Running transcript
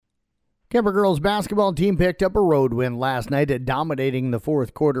Kemper girls basketball team picked up a road win last night, dominating the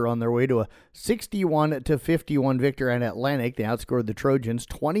fourth quarter on their way to a 61-51 victory at Atlantic. They outscored the Trojans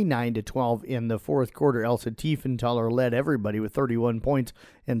 29-12 in the fourth quarter. Elsa Tiefenthaler led everybody with 31 points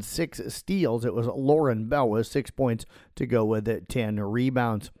and 6 steals. It was Lauren Bell with 6 points to go with it, 10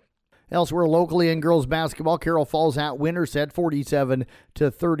 rebounds. Elsewhere locally in girls basketball, Carroll Falls at Winterset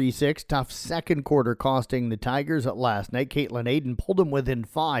 47-36. Tough second quarter costing the Tigers last night. Caitlin Aiden pulled them within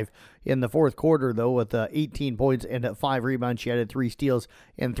 5 in the fourth quarter, though, with 18 points and 5 rebounds. She had 3 steals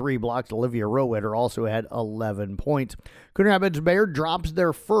and 3 blocks. Olivia Rowetter also had 11 points. Coon Rapids Bayard drops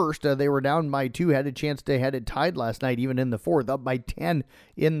their first. They were down by 2, had a chance to had it tied last night, even in the fourth, up by 10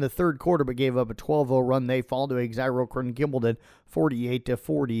 in the third quarter, but gave up a 12-0 run. They fall to Exiro Kern-Gimbledon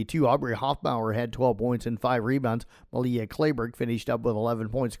 48-42. Aubrey Hoffbauer had 12 points and 5 rebounds. Malia Clayberg finished up with 11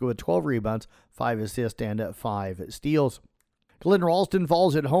 points, go with 12 rebounds, 5 assists, and 5 steals. Glen Ralston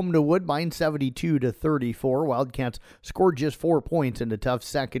falls at home to Woodbine 72-34. Wildcats scored just 4 points in a tough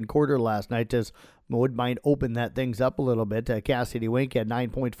second quarter last night as Woodbine opened that things up a little bit. Cassidy Wink had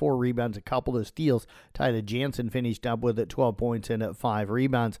 9.4 rebounds, a couple of steals. Tyler Jansen finished up with 12 points and 5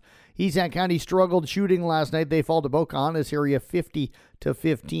 rebounds. Esac County struggled shooting last night. They fall to Pocahontas area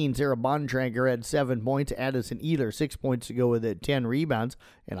 50-15. Sarah Bontrager had 7 points. Addison Ealer 6 points to go with 10 rebounds.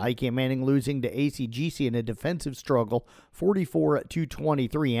 And IK Manning losing to ACGC in a defensive struggle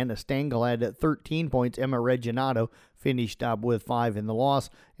 44-23. Anna Stengel had 13 points. Emma Reginato finished up with 5 in the loss.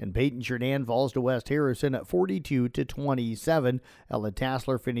 And Peyton Cherdan falls to West Harrison at 42-27. Ella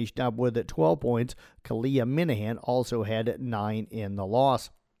Tassler finished up with 12 points. Kalia Minahan also had 9 in the loss.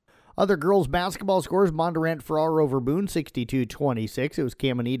 Other girls basketball scores: Bondurant Farrar over Boone 62-26. It was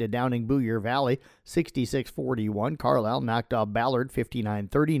Caminita downing Booyer Valley 66-41. Carlisle knocked off Ballard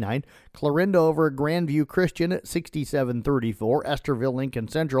 59-39. Clarinda over Grandview Christian at 67-34. Esterville Lincoln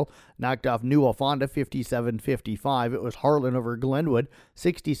Central knocked off New Alfonda 57-55. It was Harlan over Glenwood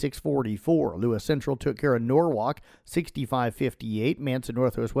 66-44. Lewis Central took care of Norwalk 65-58. Manson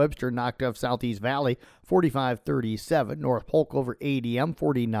Northwest Webster knocked off Southeast Valley 45-37. North Polk over ADM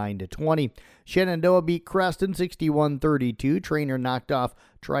 49-20. Shenandoah beat Creston 61-32. Trainer knocked off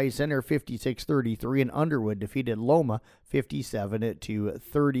Tri-Center 56-33, and Underwood defeated Loma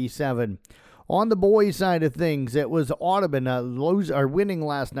 57-37. On the boys' side of things, it was Audubon winning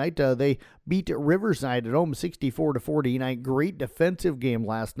last night. They beat Riverside at home 64-49. Great defensive game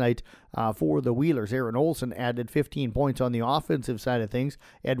last night for the Wheelers. Aaron Olson added 15 points on the offensive side of things.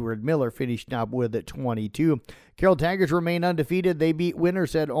 Edward Miller finished up with 22. Carroll Tigers remain undefeated. They beat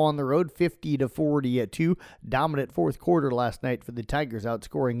Winterset on the road 50-42. Dominant fourth quarter last night for the Tigers,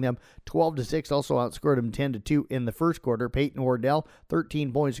 outscoring them 12-6. Also outscored them 10-2 in the first quarter. Peyton Wardell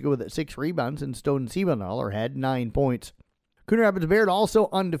 13 points to go with 6 rebounds, and Stone Siebenthaler had 9 points. Coon Rapids Bayard also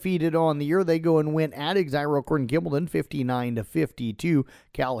undefeated on the year. They go and win at Exiro Kern-Gimbledon 59-52.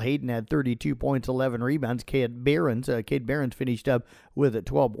 Cal Hayden had 32 points, 11 rebounds. Cade Behrens finished up with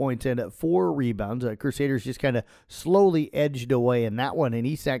 12 points and 4 rebounds. Crusaders just kind of slowly edged away in that one, and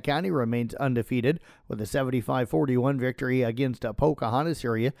Esac County remains undefeated with a 75-41 victory against Pocahontas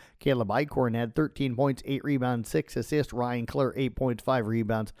area. Caleb Eichhorn had 13 points, 8 rebounds, 6 assists. Ryan Clare 8 points, 5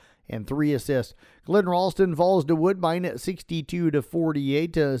 rebounds, and 3 assists. Glen Ralston falls to Woodbine at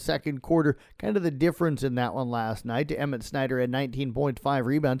 62-48. Second quarter, kind of the difference in that one last night. Emmett Snyder had 19.5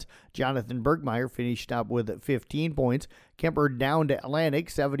 rebounds. Jonathan Bergmeyer finished up with 15 points. Kemper down to Atlantic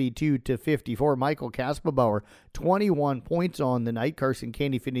 72-54. Michael Kaspabauer 21 points on the night. Carson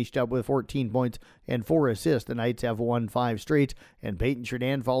Caney finished up with 14 points and 4 assists. The Knights have won 5 straight. And Peyton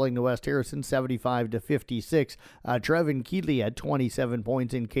Cherdan falling to West Harrison 75-56. Trevin Keeley had 27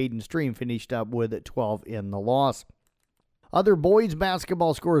 points, and Caden Stream finished up with 12 in the loss. Other boys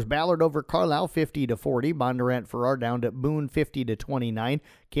basketball scores: Ballard over Carlisle 50-40. Bondurant Farrar down to Boone 50-29.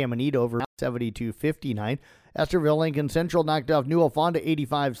 Caminita over 72-59. Esterville Lincoln Central knocked off New Alfonda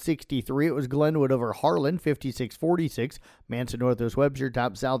 85-63. It was Glenwood over Harlan 56-46. Manson Northwest Webster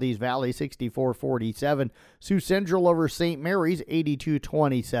topped Southeast Valley 64-47. Sioux Central over St. Mary's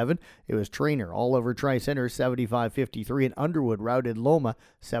 82-27. It was Trainer all over Tri-Center 75-53, and Underwood routed Loma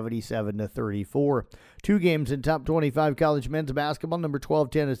 77-34. 2 games in top 25 college men's basketball. Number 12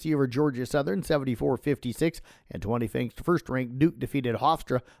 Tennessee over Georgia Southern 74-56, and 21st ranked Duke defeated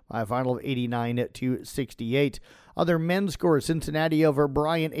Hofstra by a final of 89-68. Other men's scores: Cincinnati over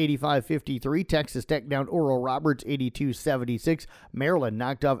Bryant 85-53. Texas Tech down Oral Roberts 82-76. Maryland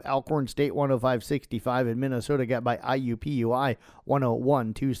knocked off Alcorn State 105-65, and Minnesota got by IUPUI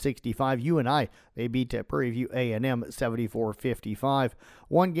 101-65. UNI, they beat Prairie View A&M 74-55.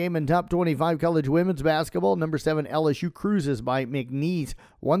 1 game in top 25 college women's basketball. Number 7 LSU cruises by McNeese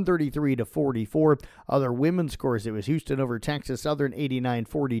 133-44. Other women's scores, it was Houston over Texas Southern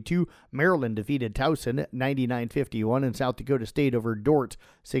 89-42. Maryland defeated Towson 99-51, and South Dakota State over Dordt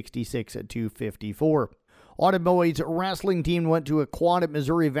 66-54. Autumn Boys wrestling team went to a quad at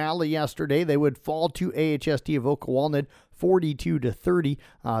Missouri Valley yesterday. They would fall to AHST of Oka Walnut 42-30.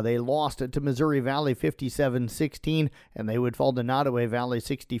 They lost to Missouri Valley 57-16, and they would fall to Nottoway Valley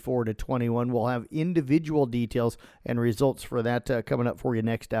 64-21. We'll have individual details and results for that coming up for you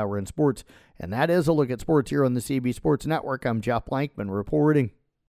next hour in sports. And that is a look at sports here on the CB Sports Network. I'm Jeff Blankman reporting.